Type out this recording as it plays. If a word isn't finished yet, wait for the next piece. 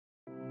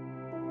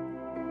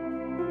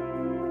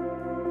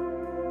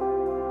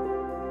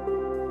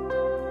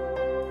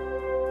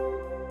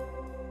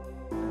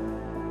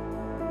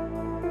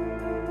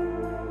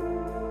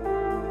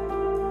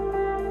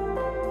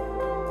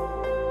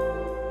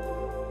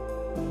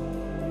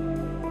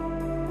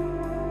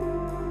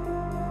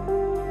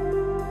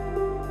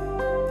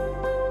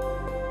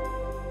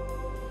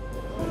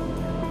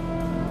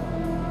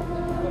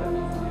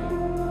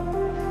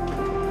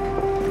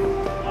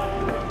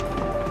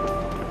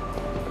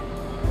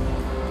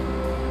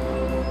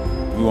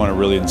We want to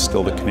really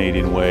instill the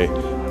Canadian way.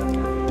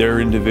 Their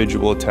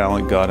individual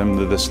talent got them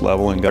to this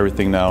level, and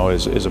everything now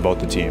is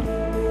about the team.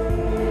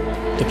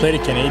 To play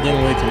the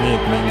Canadian way, to me,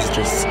 it means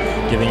just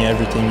giving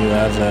everything you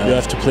have. You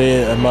have to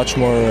play much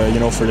more,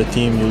 for the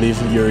team. You leave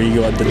your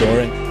ego at the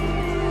door.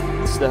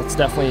 That's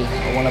definitely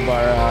one of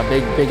our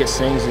biggest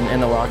things in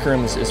the locker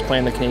room is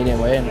playing the Canadian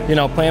way.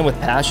 And, playing with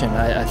passion.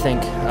 I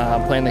think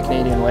playing the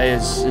Canadian way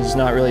is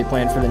not really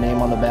playing for the name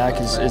on the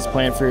back, is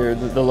playing for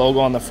the logo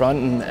on the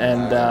front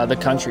and the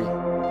country.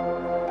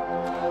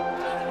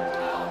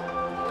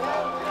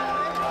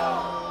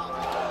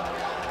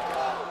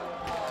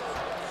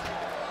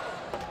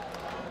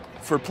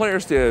 For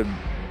players to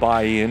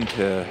buy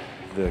into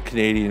the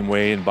Canadian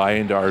way and buy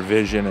into our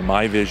vision and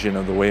my vision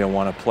of the way I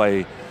want to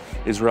play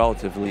is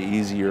relatively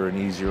easier and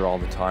easier all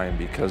the time,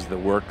 because the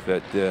work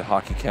that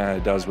Hockey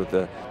Canada does with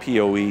the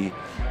POE,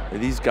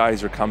 these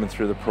guys are coming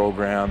through the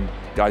program.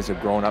 Guys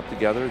have grown up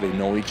together. They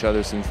know each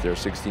other since they're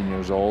 16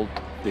 years old.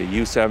 The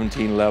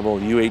U17 level,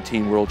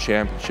 U18 World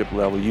Championship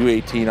level,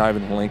 U18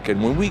 Ivan Lincoln.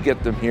 When we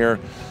get them here,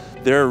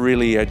 they're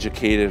really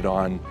educated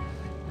on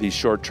these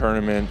short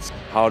tournaments,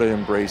 how to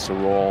embrace a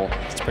role.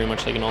 It's pretty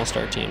much like an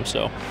all-star team,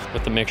 so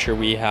with the mixture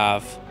we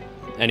have,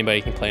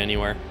 anybody can play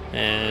anywhere,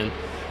 and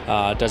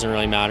it doesn't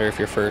really matter if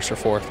you're first or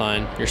fourth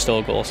line. You're still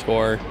a goal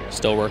scorer,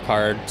 still work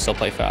hard, still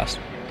play fast.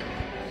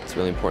 It's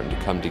really important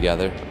to come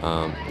together,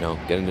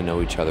 getting to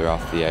know each other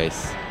off the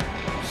ice,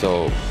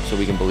 so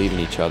we can believe in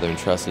each other and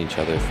trust in each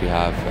other. If we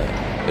have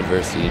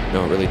adversity,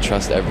 really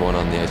trust everyone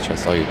on the ice,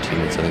 trust all your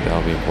teammates. I think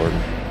that'll be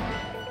important.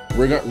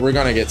 We're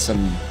gonna get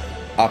some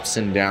ups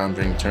and downs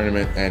during the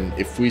tournament, and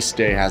if we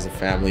stay as a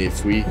family,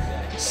 if we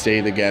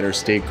stay together,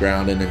 stay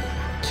grounded, and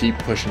keep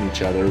pushing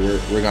each other,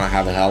 we're gonna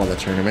have a hell of a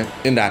tournament.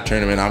 In that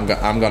tournament,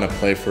 I'm gonna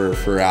play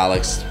for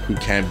Alex, who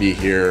can't be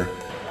here.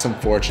 It's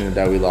unfortunate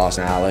that we lost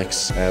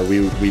Alex.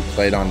 We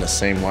played on the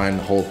same line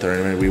the whole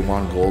tournament. We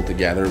won gold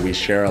together. We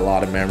share a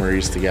lot of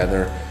memories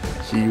together.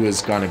 He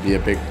was gonna be a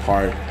big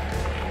part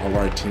of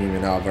our team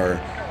and of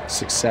our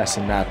success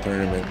in that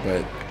tournament.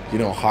 But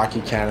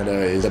Hockey Canada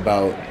is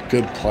about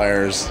good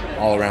players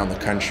all around the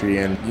country,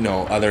 and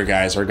other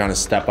guys are going to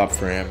step up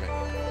for him.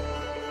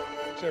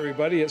 Thanks,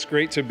 everybody. It's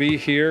great to be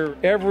here.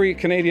 Every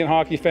Canadian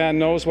hockey fan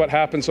knows what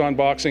happens on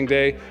Boxing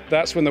Day.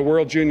 That's when the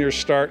World Juniors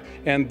start,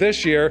 and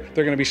this year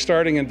they're going to be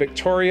starting in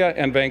Victoria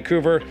and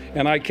Vancouver,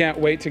 and I can't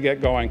wait to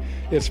get going.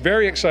 It's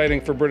very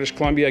exciting for British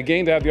Columbia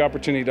again to have the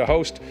opportunity to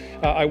host.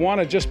 I want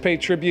to just pay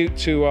tribute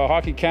to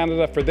Hockey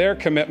Canada for their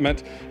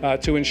commitment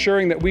to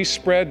ensuring that we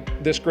spread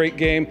this great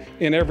game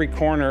in every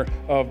corner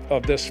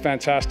of this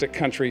fantastic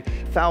country.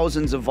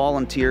 Thousands of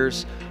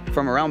volunteers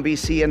from around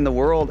BC and the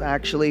world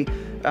actually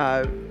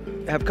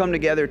have come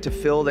together to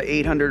fill the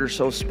 800 or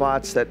so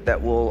spots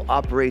that will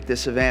operate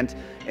this event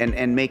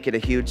and make it a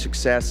huge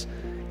success.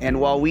 And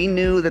while we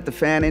knew that the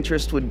fan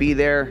interest would be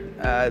there,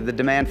 the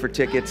demand for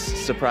tickets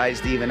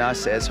surprised even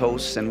us as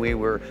hosts, and we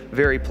were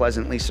very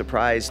pleasantly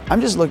surprised.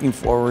 I'm just looking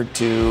forward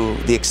to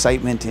the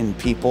excitement in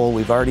people.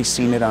 We've already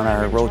seen it on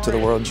our Road to the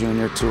World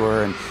Junior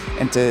Tour,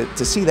 and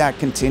to see that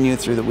continue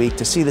through the week,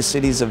 to see the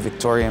cities of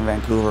Victoria and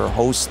Vancouver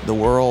host the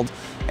world,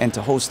 and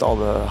to host all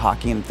the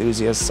hockey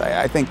enthusiasts,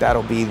 I think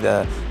that'll be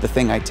the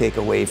thing I take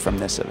away from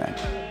this event.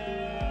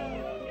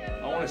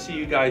 I want to see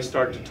you guys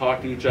start to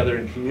talk to each other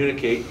and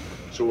communicate,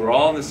 so we're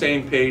all on the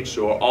same page,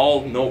 so we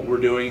all know what we're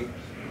doing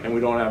and we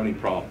don't have any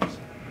problems,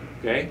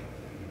 okay?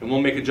 And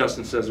we'll make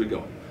adjustments as we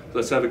go. So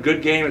let's have a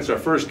good game. It's our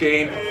first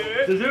game.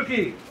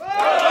 Suzuki.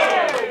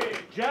 Hey!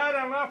 Jad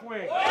on left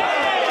wing.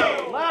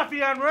 Hey!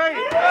 Laffy on right.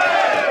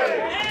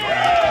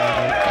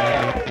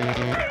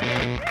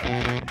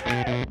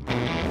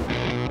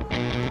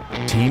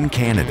 Team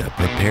Canada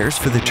prepares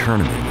for the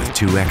tournament with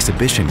 2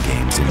 exhibition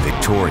games in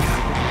Victoria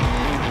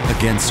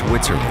against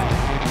Switzerland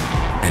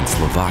and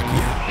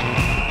Slovakia.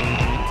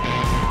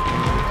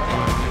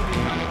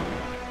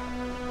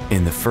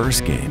 In the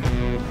first game,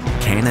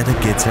 Canada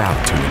gets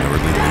out to an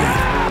early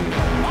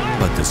lead,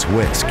 but the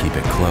Swiss keep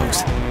it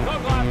close.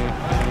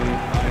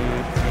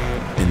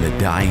 In the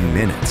dying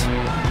minutes,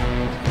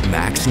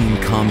 Maxime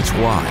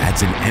Comtois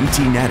adds an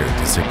empty netter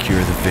to secure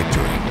the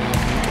victory,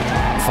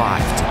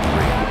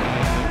 5-3.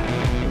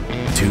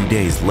 2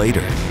 days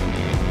later,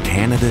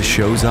 Canada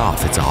shows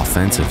off its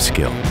offensive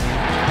skill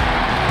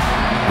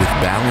with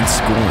balanced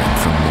scoring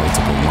from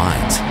multiple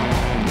lines.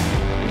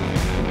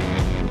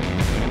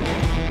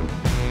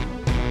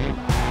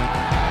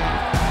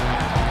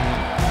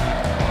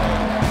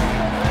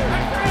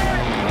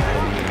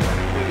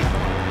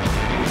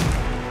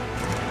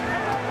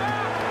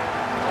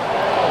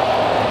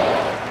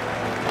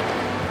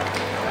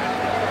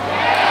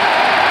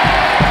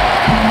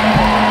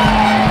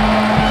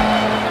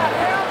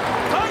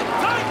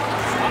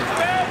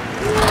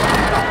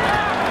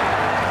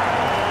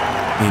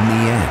 In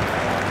the end,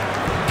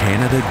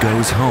 Canada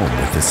goes home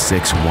with a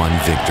 6-1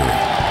 victory.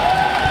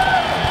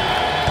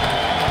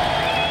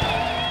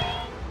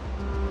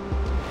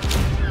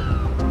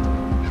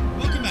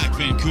 Welcome back,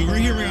 Vancouver.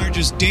 Here we are just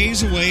just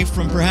days away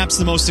from perhaps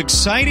the most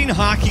exciting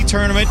hockey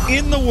tournament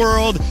in the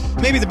world.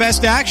 Maybe the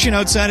best action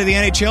outside of the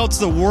NHL. It's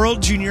the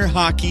World Junior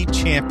Hockey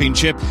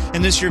Championship.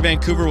 And this year,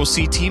 Vancouver will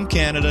see Team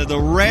Canada, the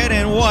red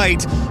and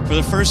white, for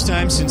the first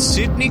time since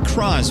Sidney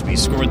Crosby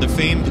scored the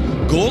famed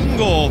golden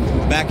goal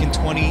back in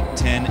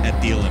 2010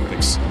 at the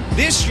Olympics.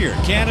 This year,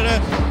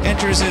 Canada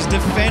enters as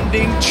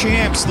defending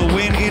champs, the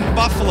win in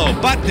Buffalo.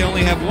 But they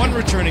only have one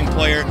returning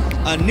player,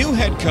 a new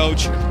head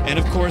coach, and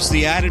of course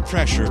the added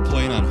pressure of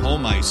playing on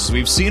home ice.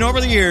 We've seen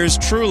over the years,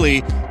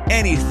 truly,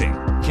 anything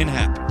can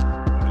happen.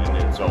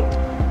 And so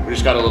we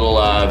just got a little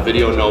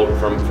video note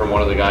from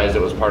one of the guys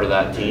that was part of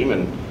that team,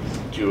 and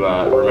to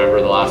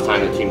remember the last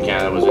time that Team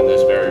Canada was in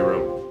this very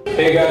room.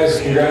 Hey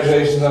guys,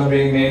 congratulations on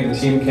being named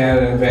to Team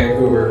Canada in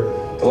Vancouver.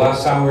 The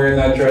last time we were in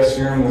that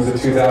dressing room was the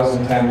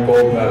 2010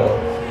 gold medal.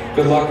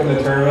 Good luck in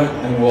the tournament,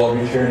 and we'll all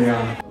be cheering you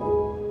on.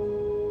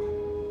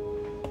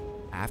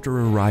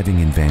 After arriving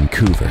in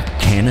Vancouver,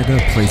 Canada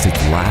plays its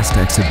last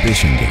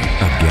exhibition game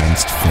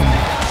against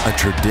Finland, a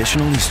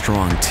traditionally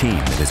strong team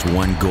that has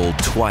won gold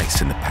twice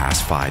in the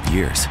past 5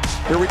 years.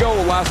 Here we go,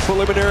 last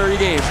preliminary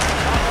game.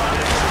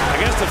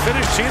 Against the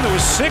Finnish team that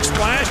was 6th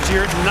last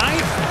year,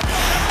 9th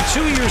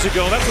 2 years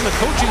ago. That's when the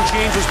coaching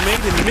change was made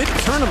in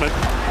mid-tournament.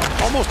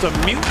 Almost a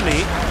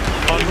mutiny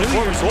on New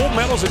Year's. Gold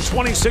medals in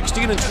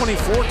 2016 and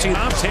 2014.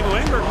 Teemu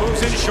Engberg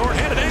moves in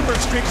short-handed. Engberg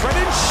streaks right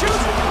in,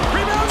 shoots,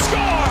 rebound,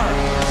 score!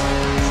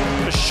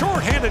 A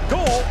short-handed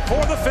goal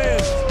for the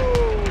Finns.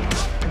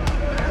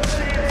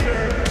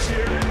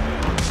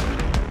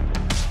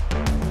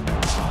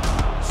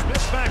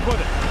 Smith back with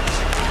it.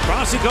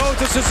 Frosty goes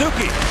to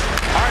Suzuki.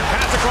 Hard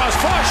pass across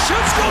Frost,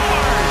 shoots,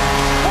 scores!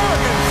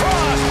 Morgan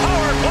Frost,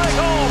 power play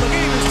goal. The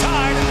game is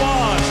tied at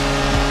 1.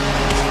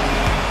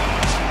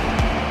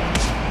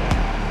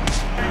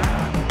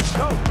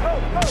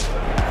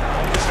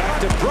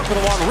 Back to Brooklyn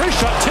along wrist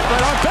shot, tip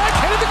right on,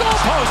 backhanded the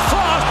goalpost.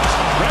 Frost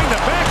rang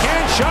the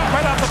backhand shot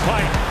right off the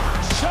pipe.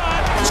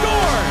 Shot,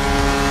 scored!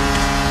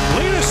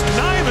 Linus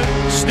Nyman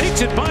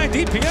sneaks it by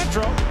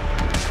DiPietro.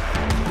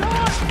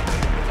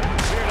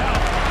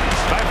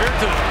 By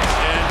Virtanen,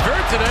 and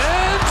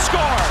Virtanen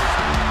scores!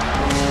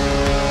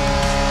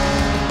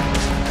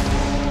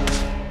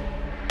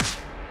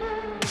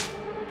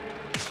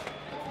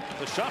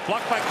 The shot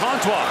blocked by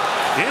Comtois.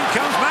 In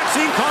comes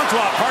Maxime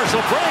Comtois.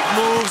 Partial break,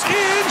 moves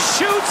in,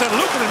 shoots, and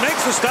Luukkonen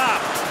makes the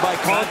stop. By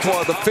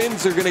Comtois, the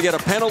Finns are going to get a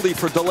penalty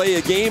for delay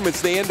of game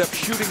as they end up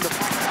shooting the...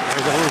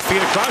 There's a little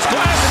feed across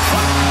glass,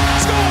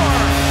 and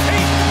score!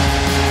 Hey!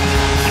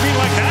 You mean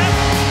like that?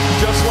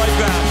 Just like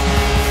that.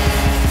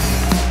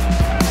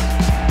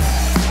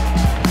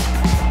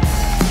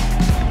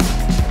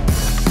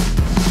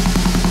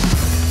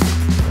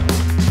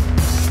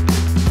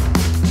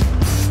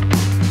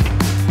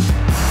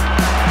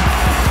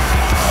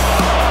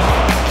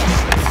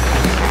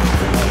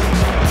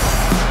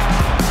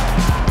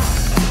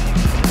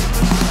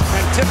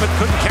 Tippett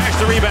couldn't catch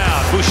the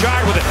rebound.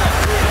 Bouchard with it.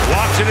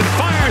 Walks it and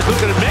fires.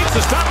 Luukkonen makes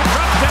the stop and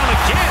drops down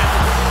again.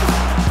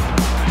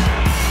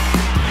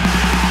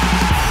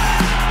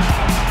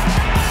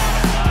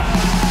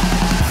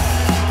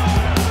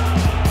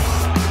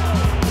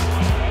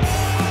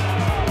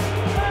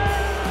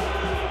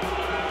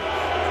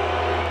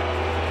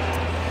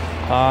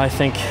 I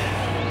think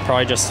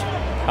probably just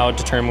how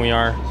determined we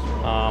are.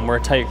 We're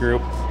a tight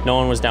group. No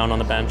one was down on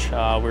the bench.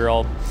 We were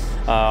all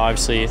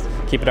obviously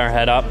keeping our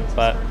head up,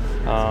 but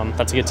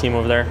that's a good team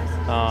over there.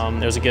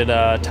 It was a good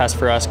test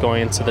for us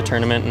going into the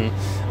tournament,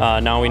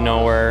 and now we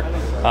know where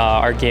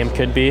our game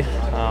could be.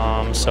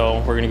 So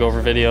we're going to go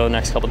over video the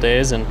next couple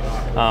days, and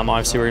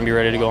obviously we're going to be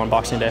ready to go on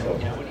Boxing Day.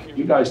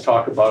 You guys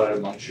talk about it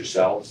amongst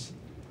yourselves,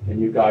 and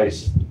you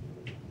guys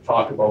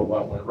talk about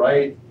what went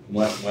right,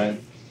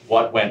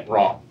 what went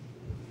wrong.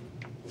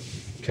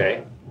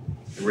 Okay?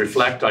 And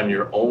reflect on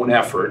your own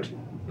effort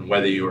and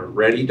whether you were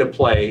ready to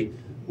play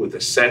with a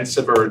sense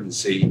of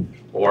urgency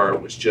or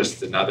it was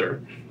just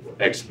another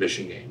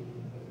exhibition game.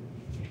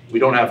 We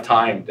don't have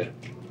time to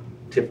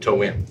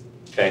tiptoe in,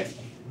 okay?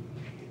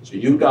 So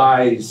you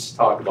guys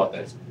talk about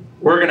this.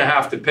 We're gonna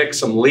have to pick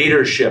some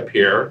leadership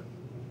here,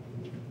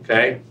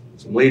 okay?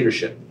 Some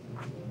leadership.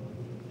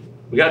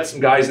 We got some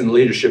guys in the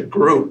leadership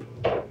group,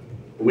 but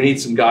we need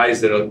some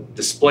guys that'll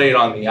display it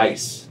on the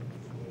ice,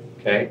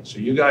 okay? So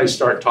you guys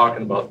start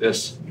talking about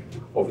this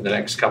over the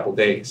next couple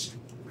days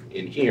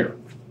in here,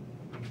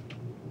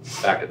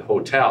 back at the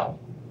hotel,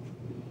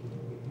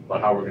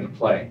 about how we're going to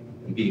play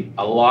and be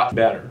a lot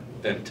better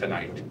than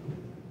tonight.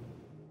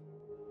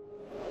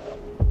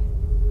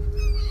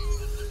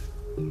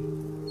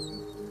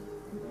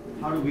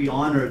 How do we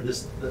honor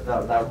this,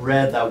 that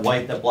red, that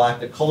white, that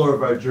black, the color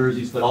of our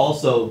jerseys, but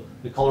also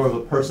the color of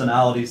the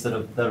personalities that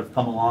have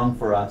come along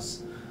for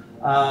us?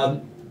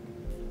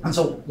 And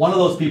so one of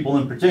those people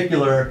in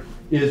particular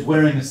is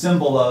wearing a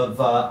symbol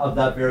of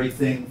that very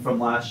thing from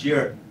last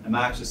year. And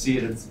Max, you see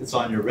it, it's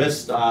on your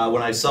wrist.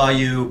 When I saw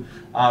you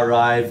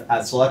arrive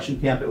at selection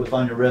camp, it was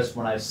on your wrist.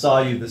 When I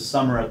saw you this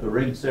summer at the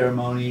ring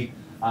ceremony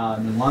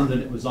in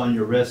London, it was on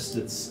your wrist.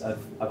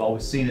 I've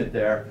always seen it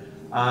there.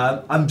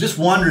 I'm just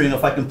wondering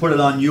if I can put it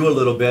on you a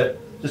little bit,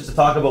 just to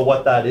talk about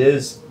what that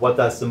is, what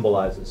that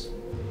symbolizes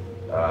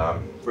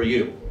for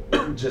you.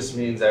 It just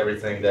means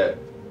everything that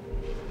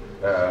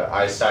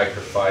I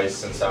sacrificed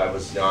since I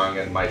was young,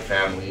 and my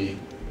family,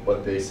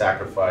 what they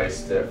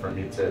sacrificed for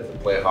me to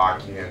play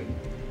hockey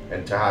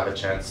and to have a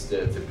chance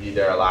to be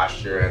there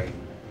last year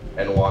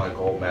and won a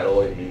gold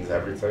medal. It means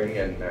everything,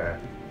 and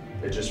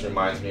it just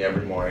reminds me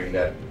every morning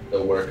that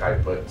the work I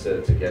put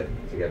to get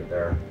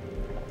there.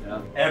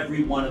 Yeah.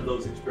 Every one of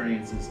those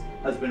experiences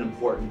has been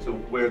important to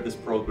where this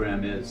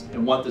program is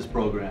and what this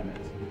program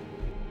is.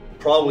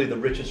 Probably the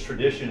richest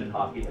tradition in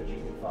hockey that you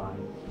can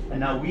find. And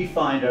now we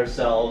find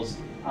ourselves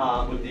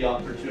with the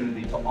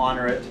opportunity to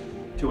honor it,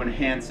 to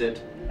enhance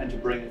it, and to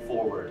bring it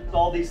forward.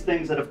 All these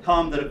things that have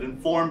come, that have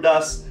informed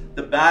us,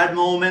 the bad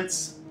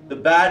moments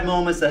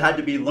that had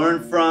to be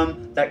learned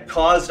from, that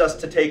caused us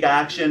to take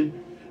action,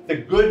 the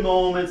good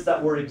moments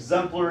that were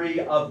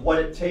exemplary of what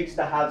it takes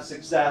to have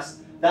success,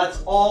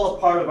 that's all a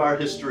part of our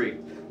history.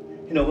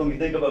 You know, when we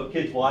think about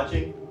kids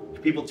watching,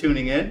 people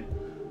tuning in,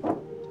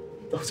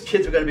 those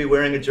kids are going to be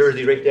wearing a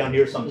jersey right down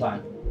here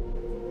sometime.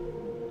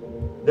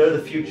 They're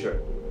the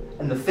future.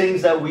 And the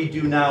things that we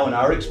do now in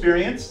our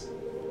experience,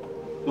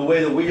 the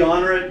way that we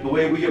honor it, the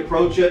way we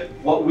approach it,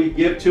 what we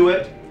give to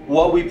it,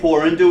 what we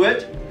pour into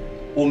it,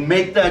 will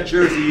make that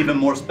jersey even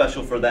more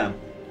special for them.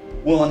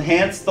 Will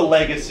enhance the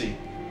legacy,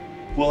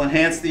 will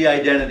enhance the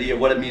identity of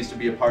what it means to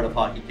be a part of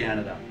Hockey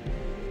Canada.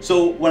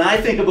 So when I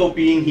think about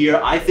being here,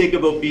 I think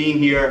about being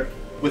here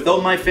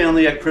without my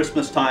family at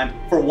Christmas time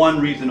for one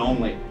reason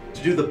only: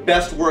 to do the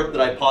best work that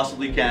I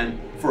possibly can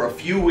for a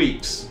few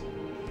weeks,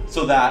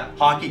 so that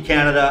Hockey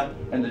Canada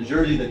and the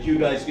jersey that you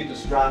guys get to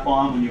strap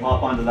on when you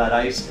hop onto that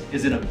ice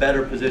is in a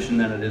better position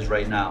than it is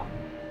right now.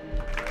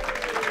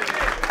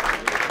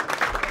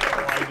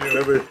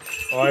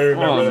 I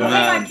remember that.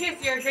 Man.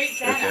 Kiss, you're a great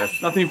Santa. Okay.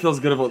 Nothing feels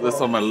good about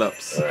this on my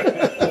lips.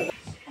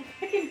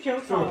 Freaking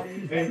joke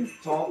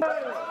on.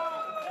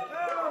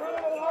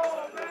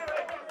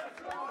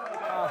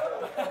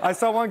 I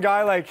saw one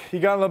guy, like, he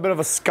got in a little bit of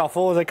a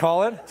scuffle, as I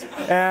call it,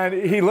 and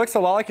he looks a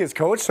lot like his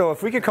coach, so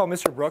if we could call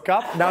Mr. Brook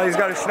up, now he's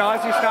got a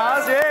schnozzy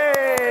schnoz,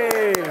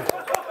 yay!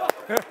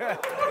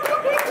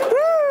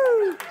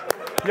 Woo!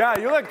 Yeah,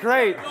 you look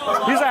great.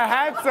 He's a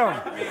handsome.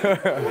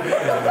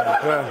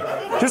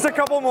 Just a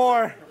couple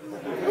more.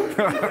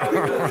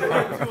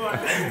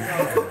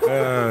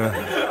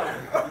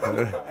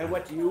 And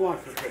what do you want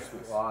for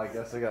Christmas? Well, I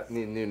guess I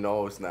need new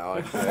nose now.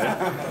 Good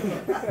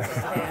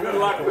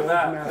luck with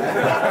that.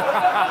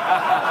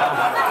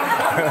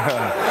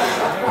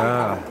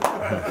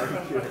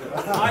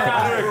 I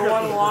had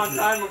one a long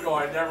time ago.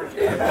 I never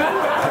came.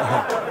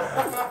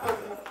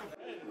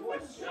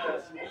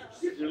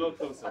 You're a little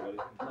close already.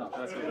 No,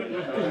 that's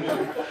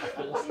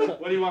good.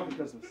 What do you want for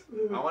Christmas?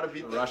 I want to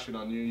beat the Russian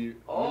on New Year's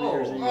Eve.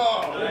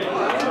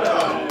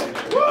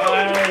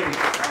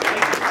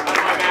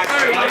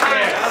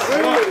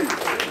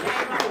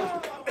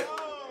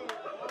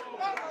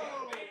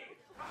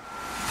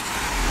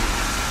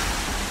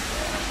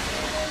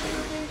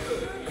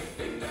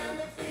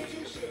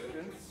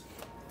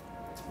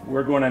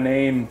 We're going to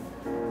name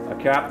a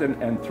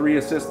captain and 3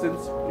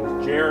 assistants.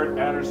 Is Jared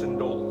Anderson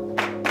Dole.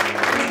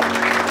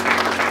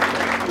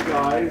 The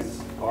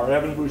guys are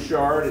Evan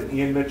Bouchard and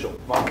Ian Mitchell.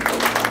 The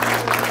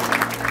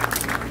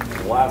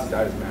last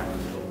guy's Matt.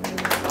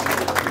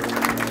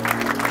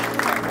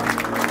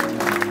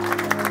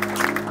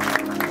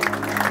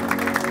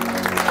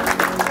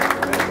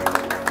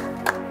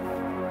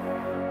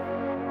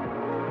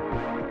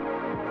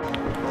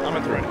 I'm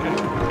at the ready.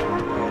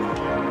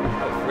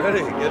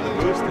 Ready, get the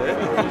boost, eh?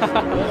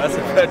 That's a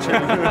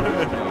veteran.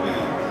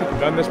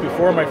 Done this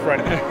before, my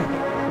friend.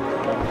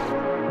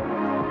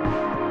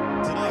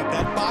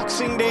 That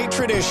Boxing Day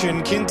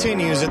tradition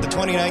continues at the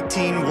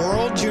 2019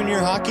 World Junior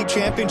Hockey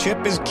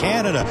Championship as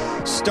Canada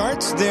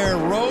starts their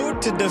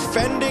road to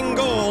defending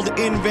gold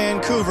in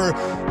Vancouver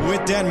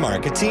with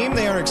Denmark, a team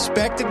they are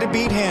expected to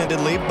beat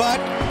handedly, but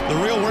the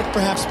real work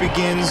perhaps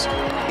begins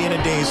in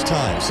a day's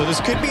time. So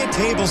this could be a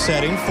table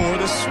setting for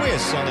the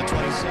Swiss on the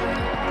 27th.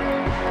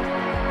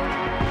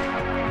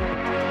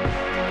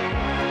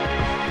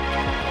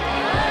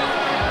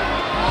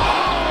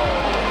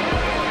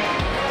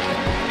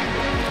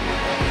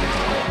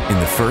 In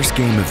the first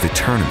game of the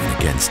tournament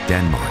against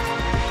Denmark,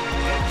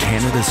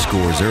 Canada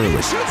scores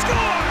early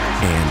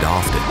and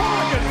often,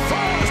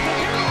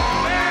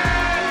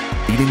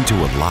 leading to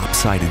a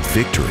lopsided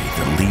victory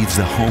that leaves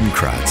the home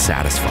crowd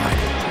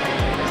satisfied.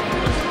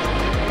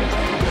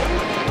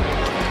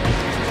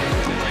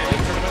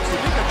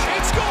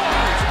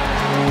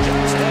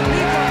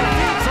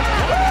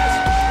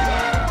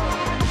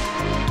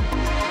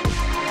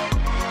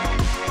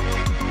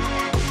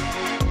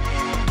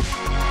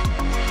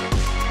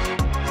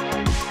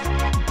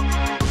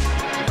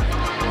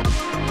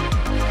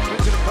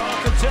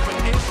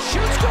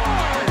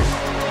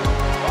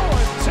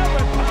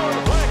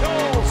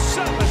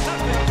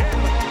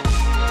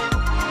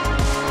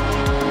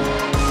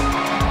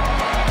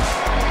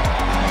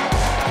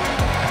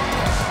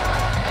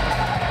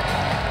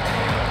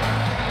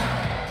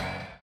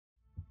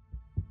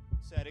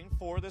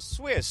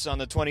 US on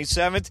the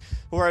 27th,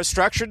 who are a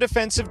structured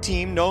defensive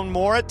team known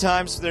more at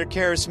times for their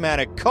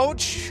charismatic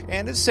coach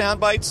and his sound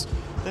bites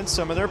than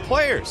some of their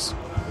players.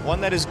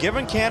 One that has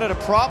given Canada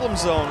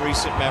problems, though, in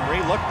recent memory.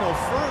 Look no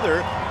further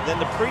than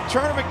the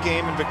pre-tournament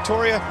game in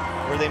Victoria,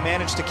 where they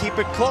managed to keep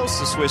it close,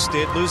 the Swiss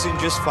did, losing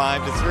just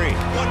 5-3.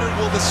 Wonder,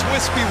 will the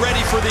Swiss be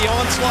ready for the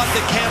onslaught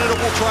that Canada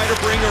will try to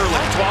bring early?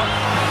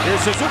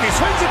 Here's Suzuki,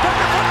 swings it back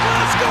to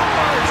Glass,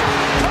 scores!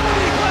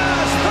 Tony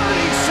Glass,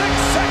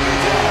 36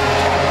 seconds in!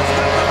 Canada's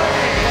got the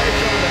lead.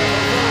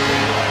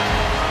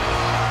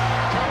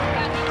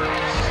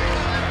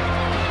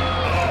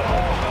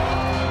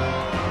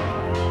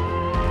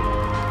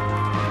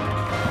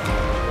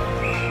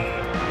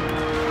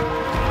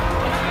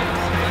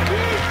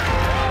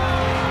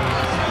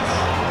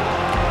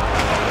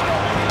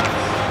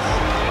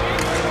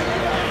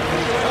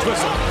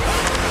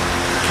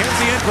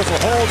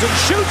 Whistle holds and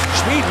shoots.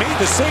 Schmid made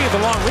the save.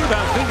 The long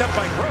rebound cleaned up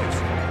by Gross.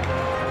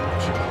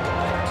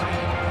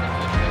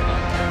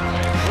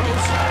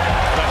 Gross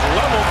got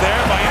leveled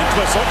there by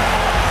Entwistle.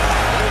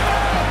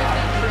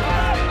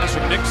 That's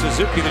from Nick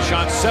Suzuki. The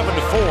shot 7-4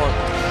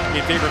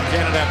 in favor of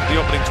Canada after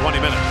the opening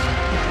 20 minutes.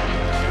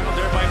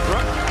 There by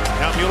Brook.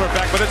 Now Mueller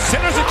back with it.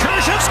 Centers and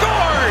Kurashev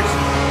scores!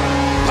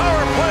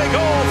 Power play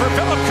goal for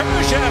Philip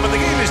Kurashev, and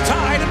the game is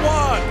tied at 1.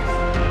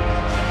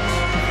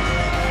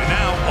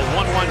 Now a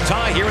 1-1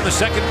 tie here in the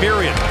second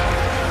period.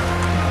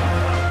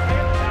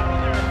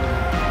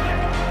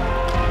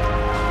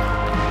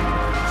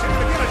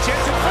 Again a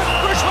chance in front.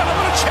 Grishman,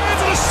 what a chance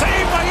and a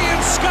save by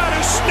Ian Scott,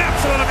 who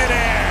snaps it out of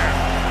midair.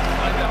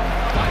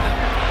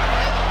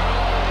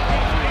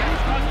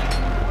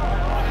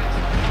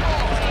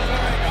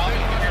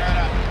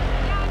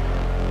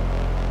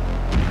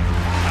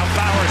 Now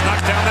Bowers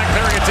knocks down that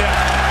clearing attempt.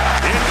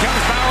 In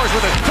comes Bowers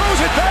with it. Throws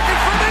it back in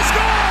front. They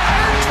score!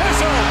 And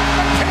Twizzle!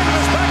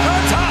 Canada's back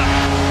on top!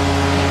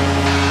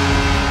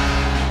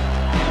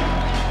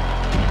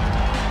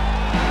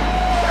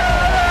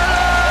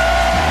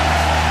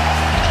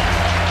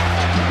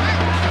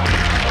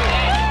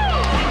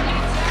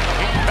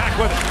 Back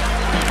with it.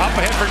 Up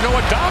ahead for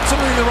Noah Dobson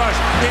leading the rush.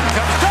 In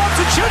comes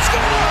Dobson, shoots,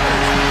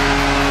 scores!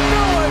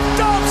 Noah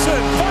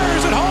Dobson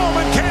fires it home,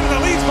 and Canada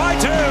leads by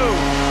 2.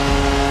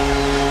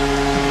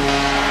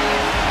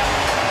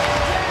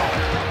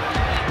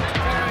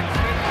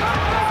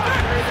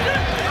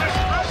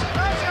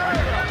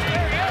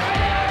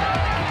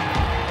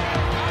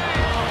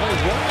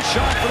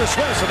 Shot for the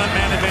Swiss, and a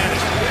man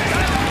advantage.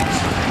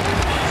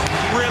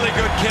 Really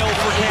good kill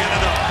for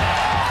Canada.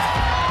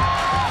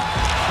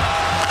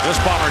 This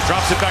bomber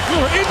drops it back.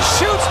 Mueller in,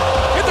 shoots,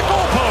 hit the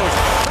goalpost.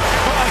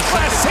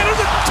 Glass centers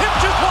it, tip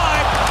just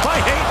wide by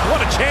Hayden.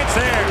 What a chance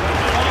there.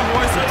 Come on,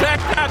 boys,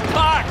 protect that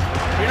puck.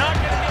 You're not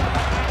going to get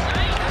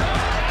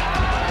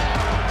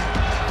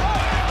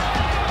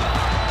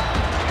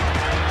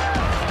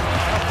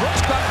the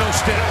Brooks got no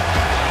stick.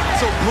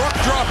 So Brook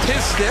dropped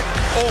his stick.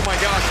 Oh my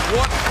gosh,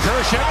 what?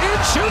 Kurashev in,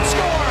 shoots,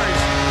 scores!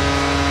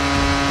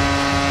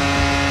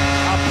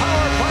 A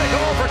power play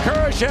goal for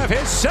Kurashev,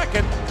 his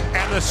second,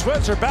 and the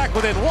Swiss are back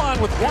within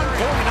 1 with 1:49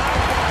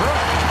 for Brook.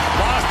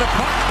 Lost the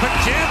puck,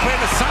 Pajampa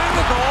to sign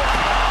the goal.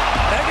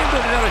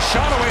 Egginton had a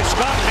shot away.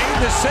 Scott made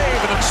the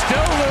save, and it's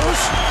still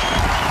loose.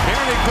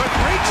 Barely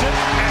couldn't reach it,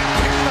 and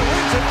Canada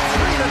wins it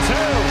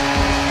 3-2.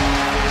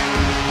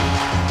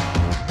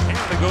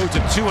 Canada goes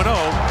to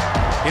 2-0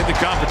 in the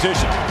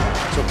competition.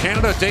 So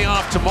Canada, day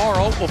off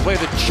tomorrow, will play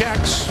the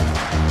Czechs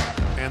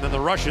and then the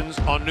Russians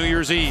on New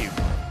Year's Eve.